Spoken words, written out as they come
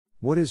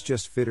What is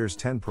JustFitter's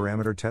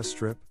 10-parameter test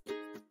strip?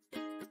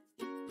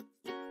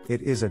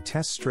 It is a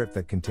test strip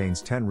that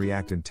contains 10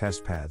 reactant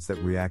test pads that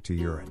react to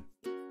urine.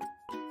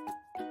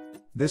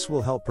 This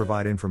will help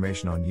provide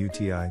information on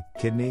UTI,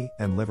 kidney,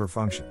 and liver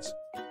functions.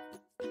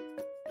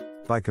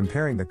 By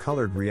comparing the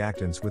colored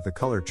reactants with the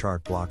color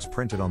chart blocks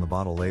printed on the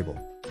bottle label.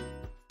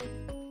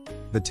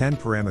 The 10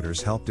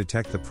 parameters help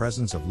detect the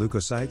presence of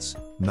leukocytes,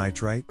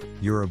 nitrite,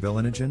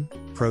 urobilinogen,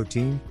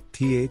 protein,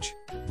 pH,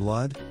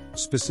 blood,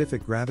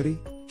 specific gravity,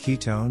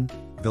 ketone,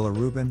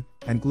 bilirubin,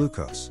 and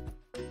glucose.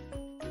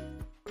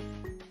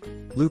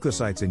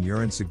 Leukocytes in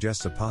urine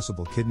suggests a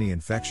possible kidney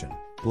infection,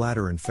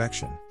 bladder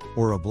infection,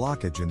 or a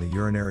blockage in the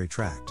urinary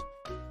tract.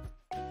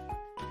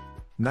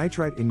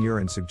 Nitrite in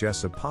urine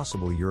suggests a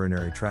possible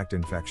urinary tract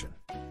infection.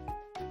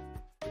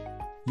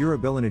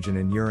 Urobilinogen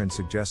in urine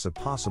suggests a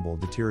possible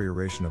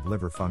deterioration of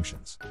liver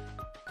functions.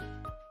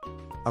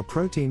 A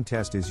protein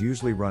test is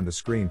usually run to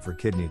screen for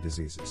kidney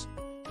diseases.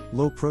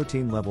 Low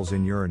protein levels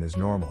in urine is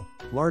normal,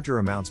 larger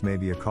amounts may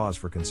be a cause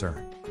for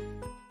concern.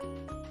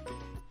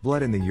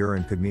 Blood in the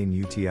urine could mean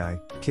UTI,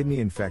 kidney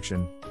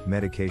infection,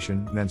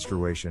 medication,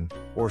 menstruation,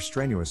 or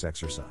strenuous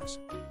exercise.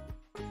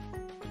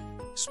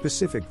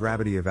 Specific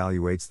gravity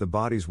evaluates the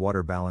body's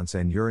water balance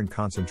and urine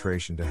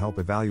concentration to help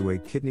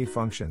evaluate kidney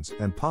functions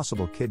and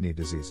possible kidney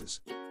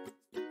diseases.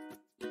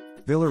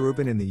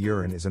 Bilirubin in the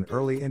urine is an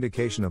early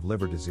indication of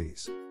liver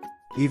disease.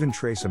 Even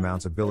trace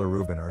amounts of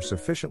bilirubin are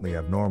sufficiently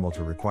abnormal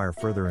to require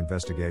further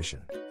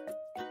investigation.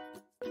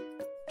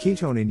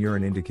 Ketone in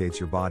urine indicates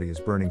your body is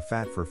burning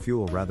fat for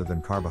fuel rather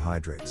than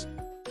carbohydrates.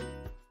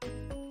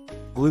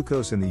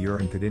 Glucose in the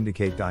urine could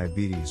indicate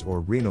diabetes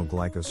or renal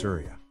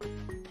glycosuria.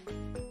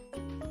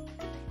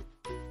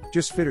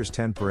 JustFitter's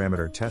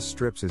 10-parameter test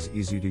strips is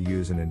easy to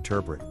use and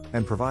interpret,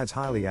 and provides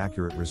highly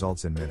accurate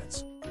results in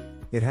minutes.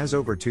 It has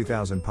over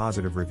 2,000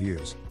 positive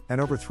reviews, and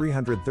over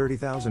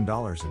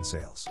 $330,000 in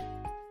sales.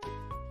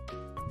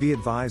 Be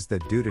advised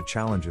that due to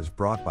challenges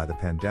brought by the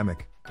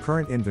pandemic,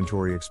 current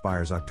inventory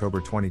expires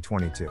October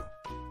 2022.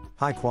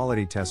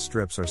 High-quality test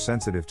strips are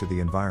sensitive to the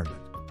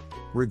environment.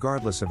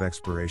 Regardless of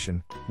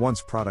expiration,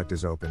 once product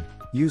is opened,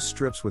 use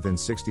strips within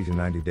 60 to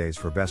 90 days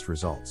for best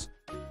results.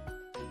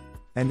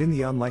 And in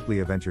the unlikely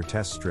event your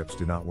test strips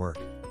do not work,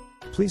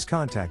 please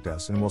contact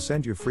us and we'll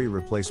send you free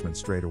replacement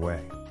straight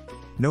away.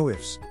 No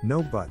ifs,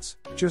 no buts,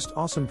 just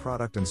awesome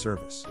product and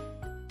service.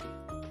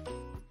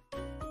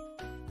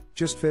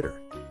 JustFitter.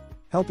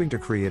 Helping to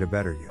create a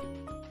better you.